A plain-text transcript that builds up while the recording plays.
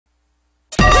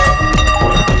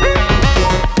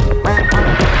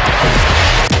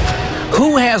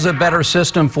has a better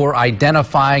system for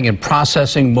identifying and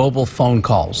processing mobile phone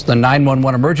calls, the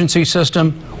 911 emergency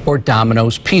system or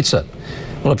Domino's Pizza?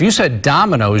 Well, if you said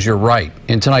Domino's, you're right.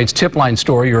 In tonight's tip line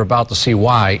story, you're about to see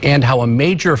why and how a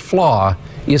major flaw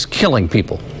is killing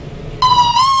people.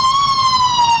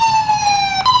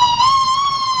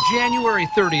 January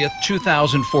 30th,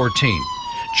 2014.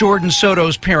 Jordan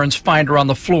Soto's parents find her on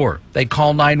the floor. They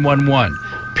call 911.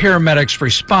 Paramedics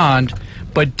respond,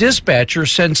 but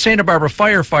dispatchers send Santa Barbara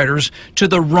firefighters to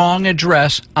the wrong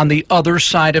address on the other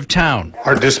side of town.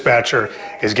 Our dispatcher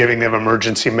is giving them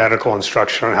emergency medical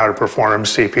instruction on how to perform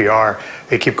CPR.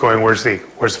 They keep going, where's the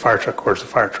fire truck? Where's the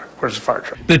fire truck? Where's the fire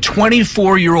truck? The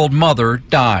 24-year-old mother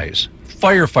dies.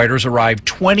 Firefighters arrived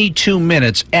 22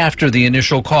 minutes after the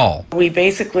initial call. We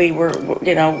basically were,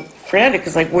 frantic.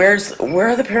 It's like, where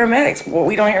are the paramedics? Well,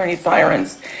 we don't hear any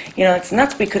sirens. It's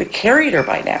nuts. We could have carried her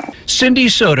by now. Cindy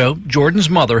Soto, Jordan's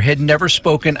mother, had never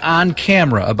spoken on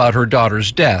camera about her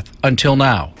daughter's death until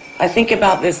now. I think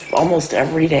about this almost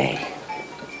every day.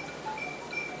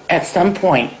 At some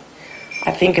point,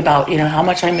 I think about, how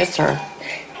much I miss her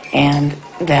and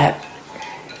that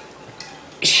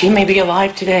she may be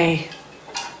alive today.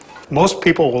 Most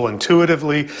people will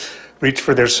intuitively reach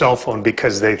for their cell phone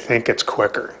because they think it's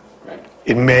quicker.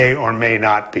 It may or may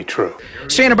not be true.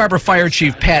 Santa Barbara Fire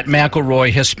Chief Pat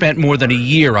McElroy has spent more than a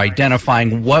year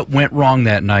identifying what went wrong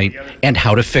that night and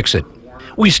how to fix it.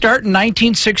 We start in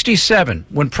 1967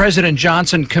 when President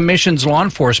Johnson commissions law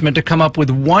enforcement to come up with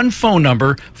one phone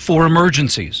number for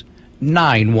emergencies,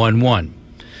 911.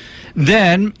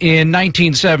 Then, in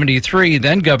 1973,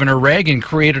 then Governor Reagan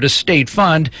created a state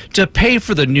fund to pay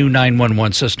for the new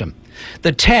 911 system.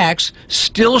 The tax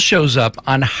still shows up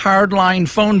on hardline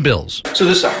phone bills. So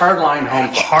this is a hardline home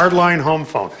phone? Hardline home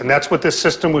phone, and that's what this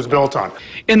system was built on.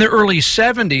 In the early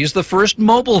 70s, the first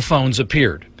mobile phones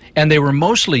appeared, and they were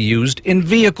mostly used in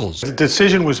vehicles. The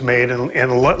decision was made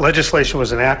and legislation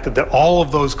was enacted that all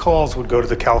of those calls would go to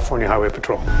the California Highway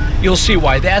Patrol. You'll see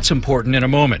why that's important in a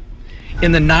moment.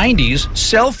 In the 90s,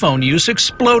 cell phone use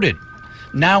exploded.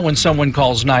 Now when someone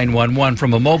calls 911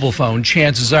 from a mobile phone,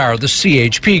 chances are the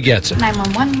CHP gets it.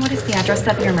 911, what is the address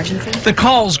of your emergency? The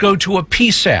calls go to a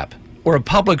PSAP, or a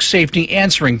Public Safety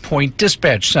Answering Point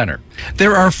Dispatch Center.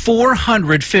 There are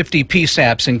 450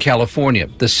 PSAPs in California.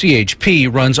 The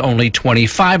CHP runs only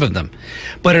 25 of them,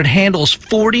 but it handles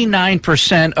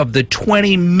 49% of the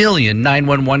 20 million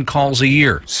 911 calls a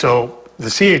year. So the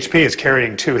CHP is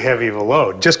carrying too heavy of a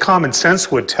load. Just common sense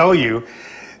would tell you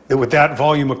that with that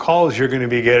volume of calls, you're going to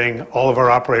be getting, all of our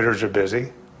operators are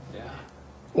busy,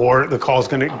 or the calls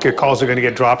are going to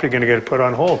get dropped, you're going to get put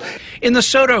on hold. In the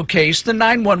Soto case, the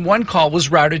 911 call was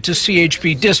routed to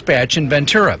CHP Dispatch in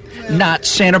Ventura, not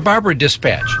Santa Barbara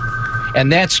Dispatch.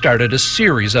 And that started a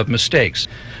series of mistakes.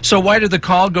 So why did the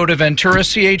call go to Ventura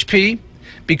CHP?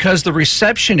 Because the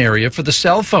reception area for the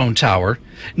cell phone tower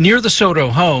near the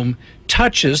Soto home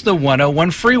touches the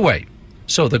 101 freeway.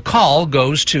 So the call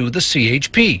goes to the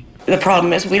CHP. The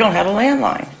problem is we don't have a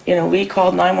landline. We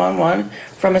called 911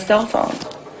 from a cell phone.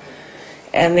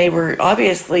 And they were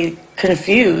obviously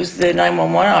confused. The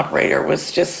 911 operator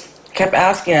kept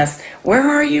asking us, where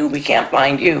are you? We can't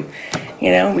find you.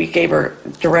 We gave her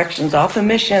directions off the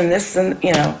mission, and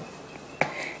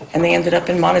they ended up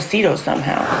in Montecito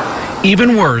somehow.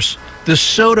 Even worse, the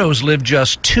Sotos live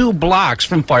just 2 blocks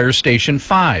from Fire Station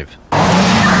 5.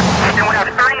 And we have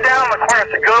 30 down on the corner of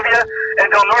Segovia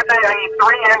and Del Norte. I need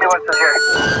 3 ambulances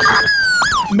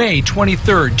here. May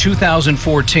 23rd,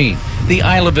 2014, the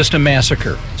Isla Vista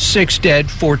Massacre. 6 dead,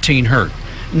 14 hurt.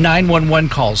 911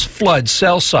 calls flood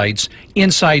cell sites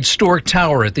inside Stork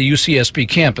Tower at the UCSB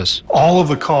campus. All of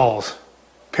the calls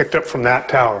picked up from that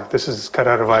tower, this is cut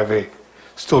out of IV,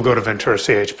 still go to Ventura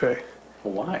CHP.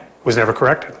 Why? Was never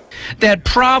corrected. That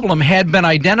problem had been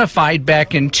identified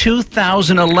back in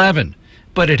 2011,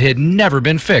 but it had never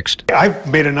been fixed. I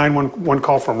made a 911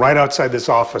 call from right outside this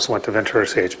office, went to Ventura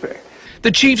CHP.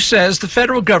 The chief says the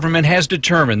federal government has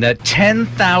determined that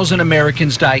 10,000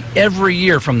 Americans die every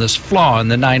year from this flaw in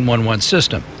the 911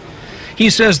 system. He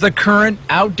says the current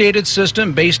outdated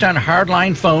system based on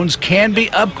hardline phones can be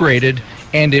upgraded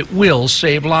and it will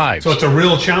save lives. So it's a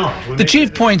real challenge. The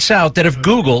chief points out that if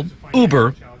Google,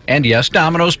 Uber, and yes,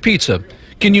 Domino's Pizza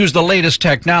can use the latest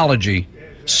technology,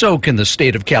 so can the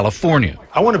state of California.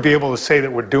 I want to be able to say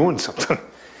that we're doing something.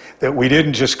 That we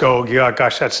didn't just go, yeah,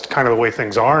 gosh, that's kind of the way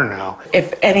things are now.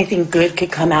 If anything good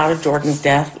could come out of Jordan's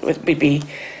death, it would be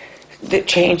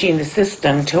changing the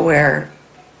system to where,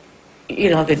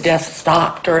 the death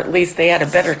stopped, or at least they had a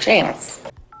better chance.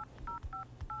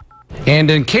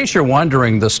 And in case you're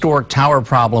wondering, the Stork Tower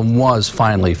problem was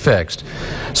finally fixed.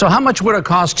 So how much would it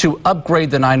cost to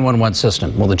upgrade the 911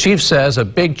 system? Well, the chief says a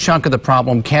big chunk of the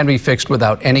problem can be fixed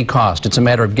without any cost. It's a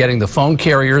matter of getting the phone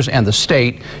carriers and the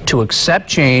state to accept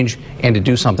change and to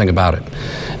do something about it.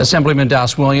 Assemblyman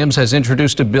Das Williams has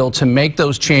introduced a bill to make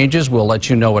those changes. We'll let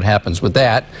you know what happens with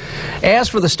that. As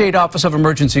for the State Office of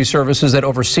Emergency Services that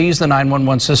oversees the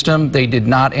 911 system, they did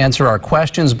not answer our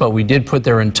questions, but we did put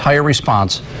their entire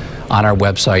response on our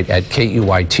website at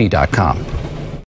KUIT.com.